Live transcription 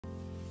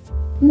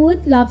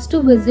Mohit loves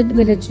to visit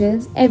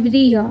villages every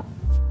year.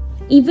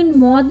 Even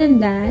more than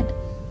that,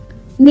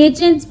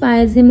 nature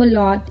inspires him a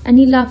lot and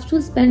he loves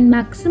to spend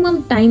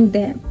maximum time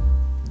there.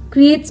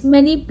 Creates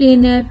many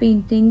plein air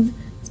paintings,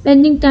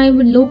 spending time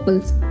with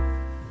locals.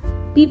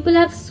 People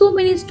have so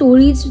many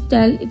stories to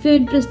tell if you're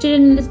interested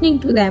in listening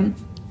to them.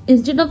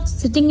 Instead of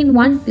sitting in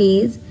one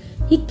place,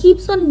 he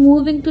keeps on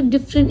moving to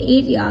different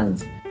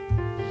areas.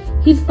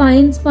 He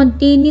finds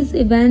spontaneous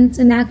events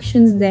and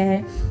actions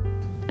there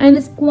and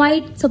is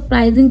quite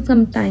surprising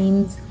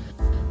sometimes.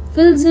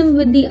 Fills him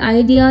with the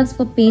ideas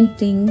for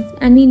paintings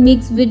and he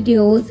makes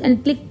videos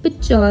and click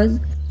pictures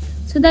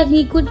so that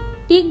he could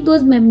take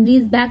those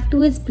memories back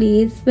to his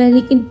place where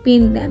he can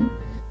paint them.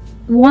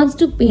 Wants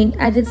to paint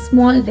at his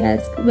small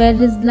desk where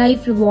his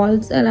life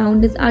revolves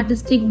around his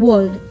artistic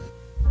world.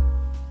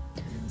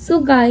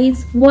 So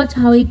guys, watch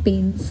how he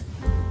paints.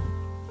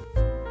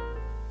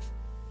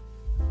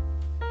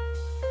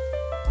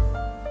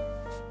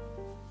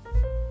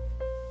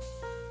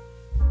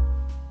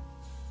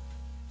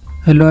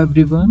 Hello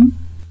everyone,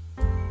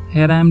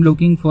 here I am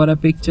looking for a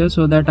picture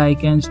so that I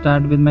can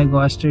start with my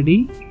gouache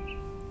study.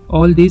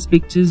 All these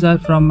pictures are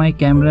from my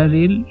camera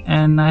reel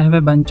and I have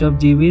a bunch of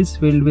GVs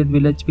filled with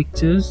village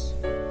pictures.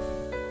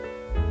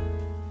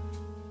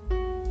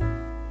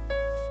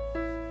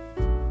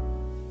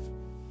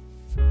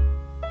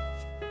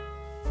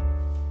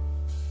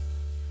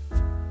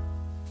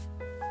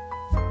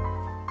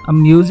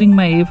 I'm using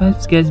my A5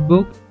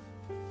 sketchbook.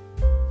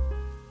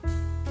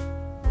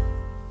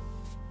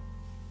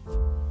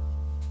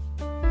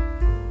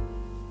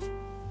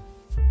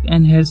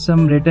 And here's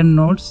some written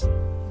notes.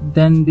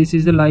 Then this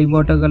is a live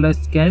watercolor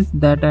sketch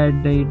that I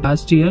did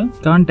last year.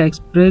 Can't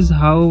express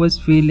how I was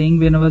feeling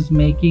when I was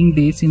making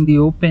this in the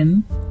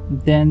open.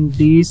 Then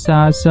these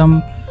are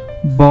some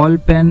ball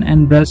pen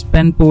and brush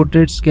pen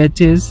portrait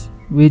sketches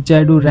which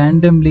I do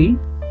randomly.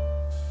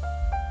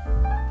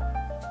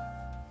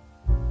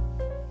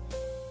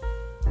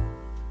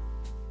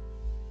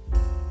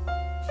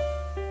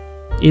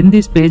 In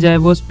this page I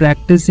was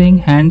practicing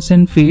hands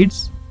and feet.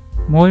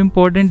 More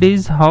important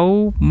is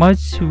how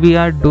much we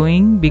are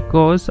doing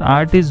because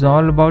art is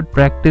all about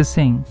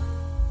practicing.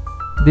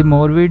 The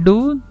more we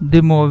do,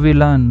 the more we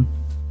learn.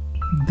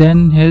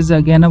 Then here's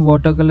again a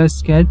watercolor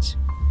sketch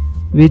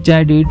which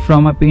I did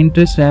from a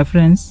Pinterest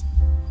reference.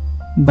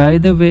 By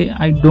the way,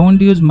 I don't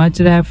use much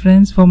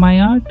reference for my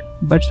art,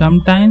 but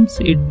sometimes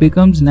it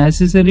becomes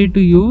necessary to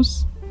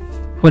use.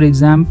 For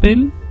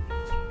example,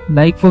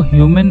 like for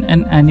human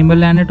and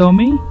animal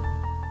anatomy.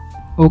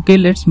 Okay,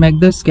 let's make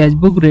the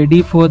sketchbook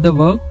ready for the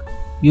work.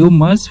 You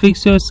must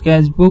fix your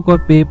sketchbook or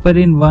paper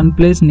in one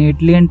place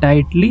neatly and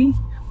tightly.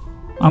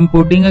 I'm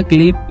putting a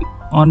clip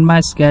on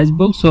my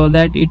sketchbook so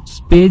that its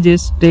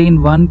pages stay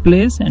in one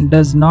place and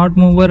does not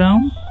move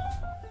around.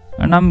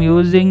 And I'm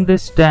using the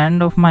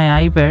stand of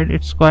my iPad.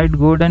 It's quite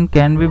good and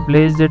can be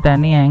placed at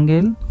any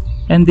angle.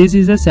 And this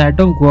is a set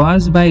of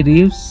gouache by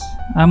Reeves.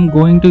 I'm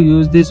going to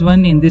use this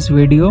one in this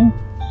video.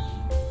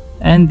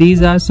 And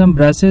these are some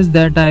brushes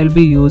that I'll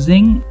be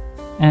using.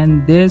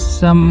 And there's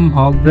some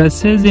hog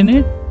brushes in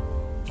it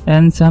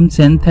and some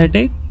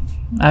synthetic.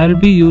 I'll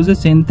be using a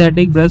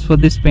synthetic brush for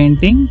this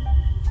painting.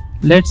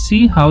 Let's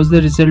see how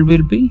the result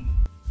will be.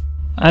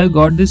 I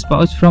got this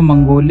pouch from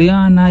Mongolia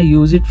and I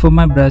use it for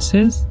my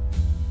brushes.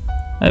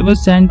 I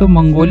was sent to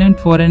Mongolia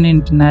for an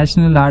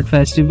international art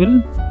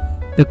festival.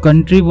 The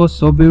country was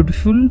so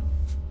beautiful.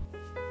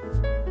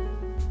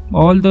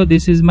 Although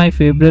this is my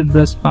favorite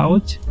brush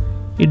pouch,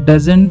 it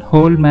doesn't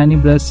hold many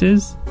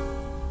brushes.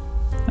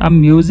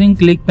 I'm using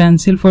click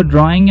pencil for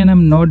drawing and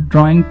I'm not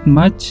drawing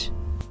much.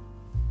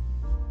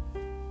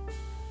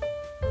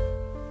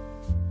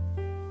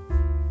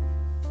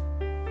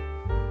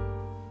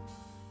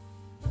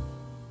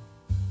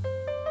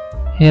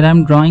 Here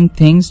I'm drawing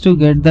things to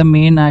get the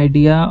main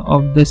idea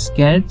of the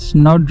sketch,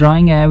 not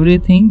drawing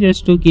everything,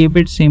 just to keep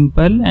it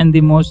simple and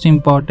the most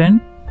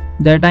important,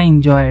 that I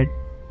enjoy it.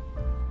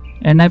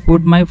 And I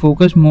put my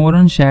focus more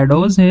on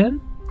shadows here.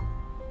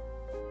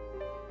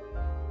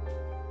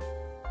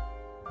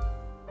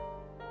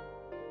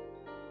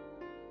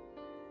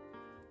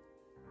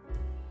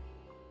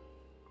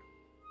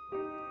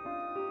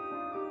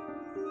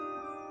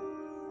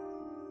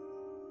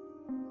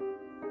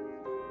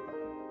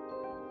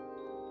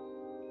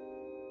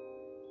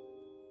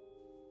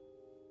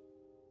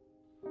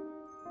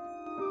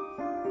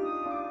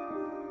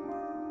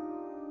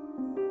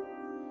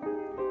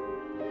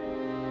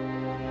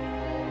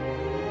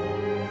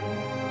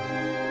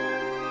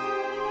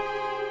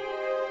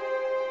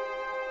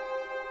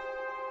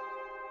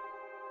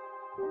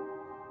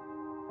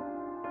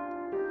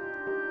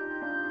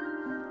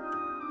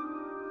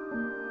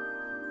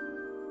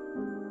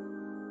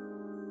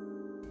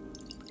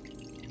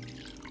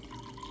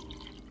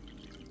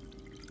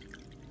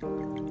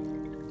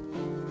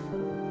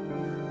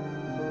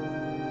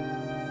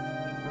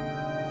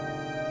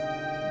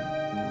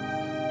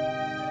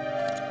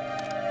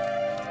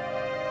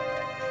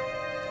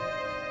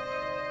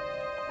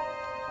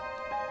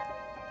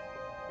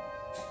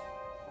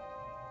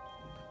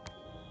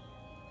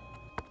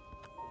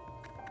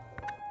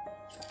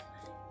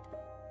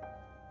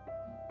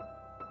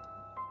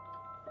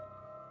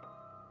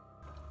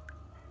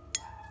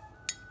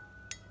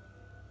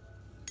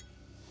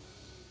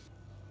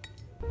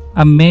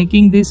 I'm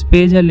making this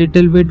page a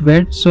little bit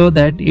wet so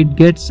that it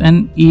gets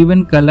an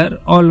even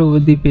color all over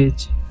the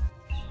page.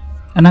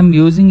 And I'm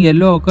using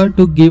yellow ochre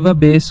to give a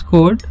base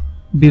coat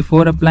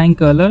before applying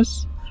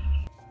colors.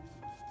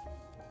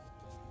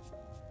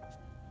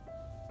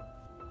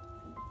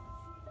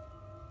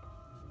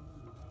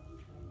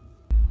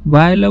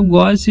 Why I love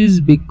gouache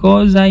is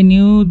because I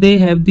knew they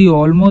have the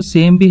almost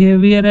same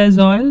behavior as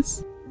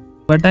oils,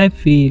 but I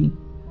feel,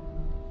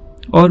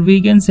 or we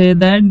can say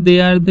that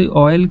they are the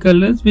oil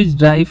colors which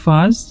dry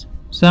fast.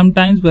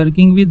 Sometimes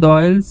working with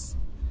oils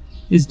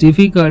is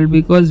difficult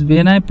because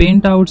when I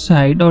paint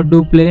outside or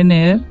do plein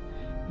air,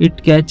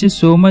 it catches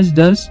so much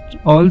dust.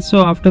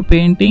 Also, after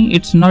painting,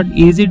 it's not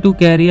easy to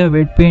carry a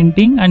wet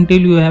painting until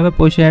you have a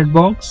pochette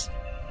box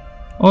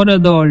or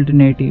other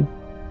alternative.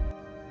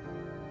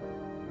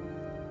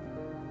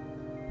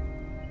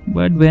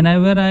 But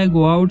whenever I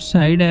go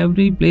outside,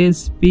 every place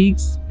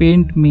speaks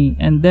paint me,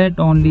 and that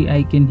only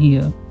I can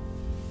hear.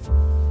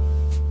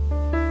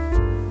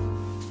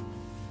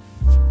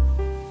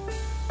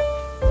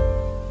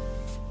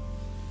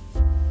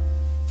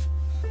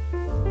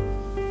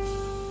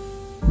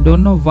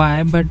 Don't know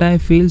why, but I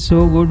feel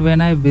so good when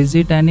I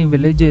visit any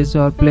villages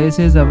or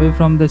places away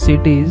from the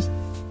cities.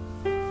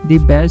 The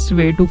best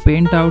way to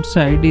paint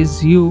outside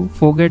is you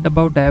forget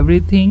about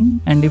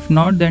everything, and if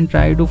not, then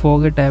try to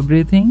forget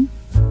everything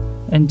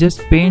and just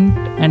paint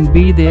and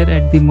be there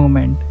at the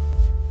moment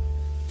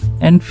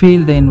and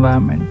feel the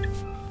environment.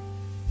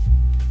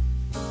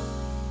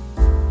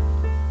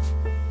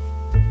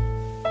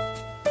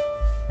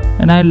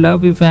 And I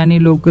love if any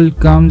local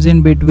comes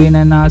in between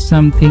and asks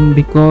something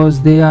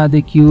because they are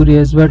the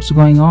curious what's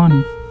going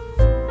on.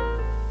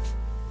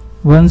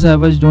 Once I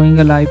was doing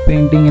a live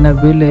painting in a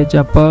village,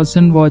 a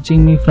person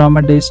watching me from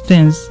a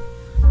distance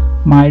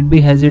might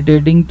be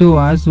hesitating to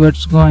ask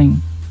what's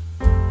going.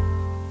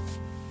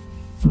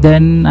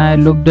 Then I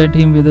looked at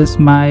him with a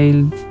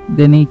smile.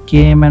 Then he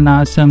came and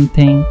asked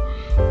something.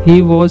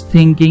 He was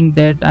thinking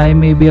that I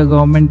may be a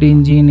government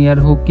engineer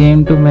who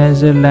came to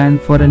measure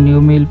land for a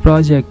new mill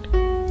project.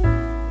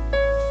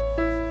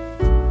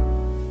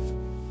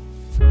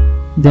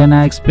 Then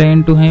I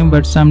explained to him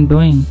what I'm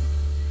doing.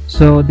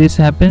 So this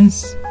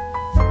happens,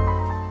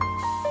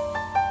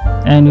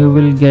 and you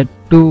will get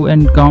to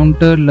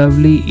encounter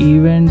lovely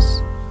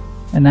events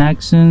and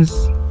actions,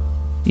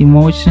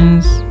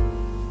 emotions.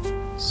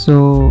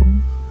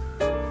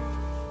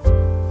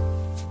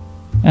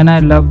 And I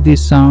love the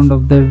sound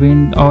of the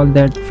wind. All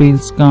that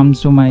feels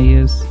comes to my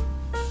ears.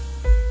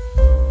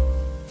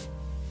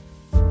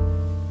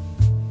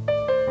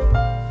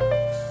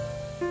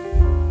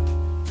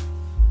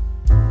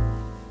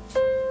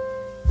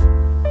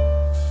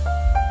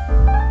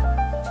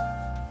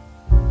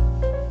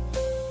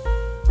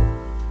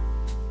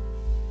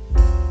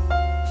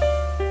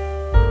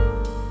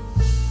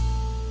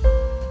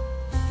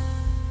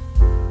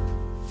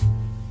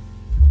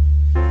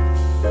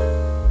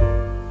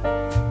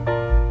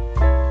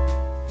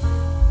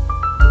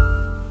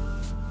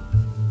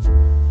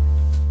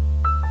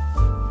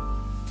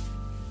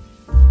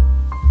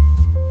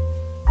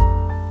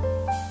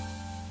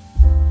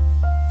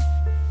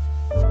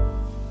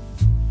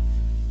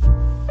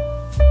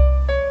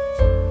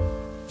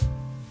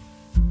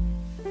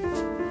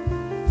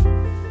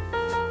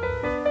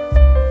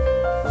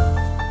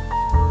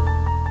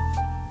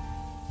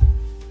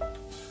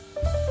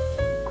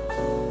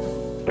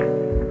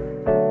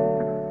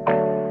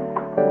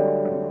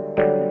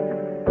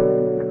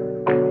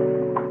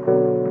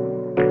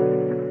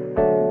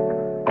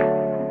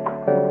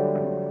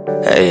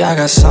 Hey, I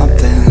got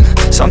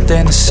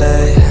something to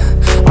say.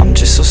 I'm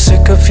just so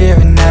sick of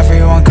hearing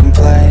everyone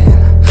complain.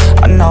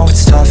 I know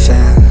it's tough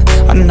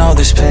and I know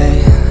there's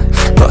pain,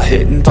 but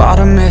hitting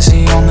bottom is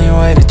the only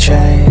way to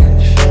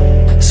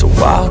change. So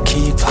I'll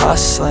keep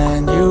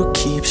hustling, you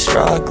keep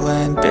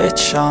struggling.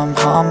 Bitch, I'm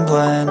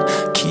humbling,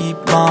 keep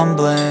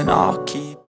mumbling, I'll keep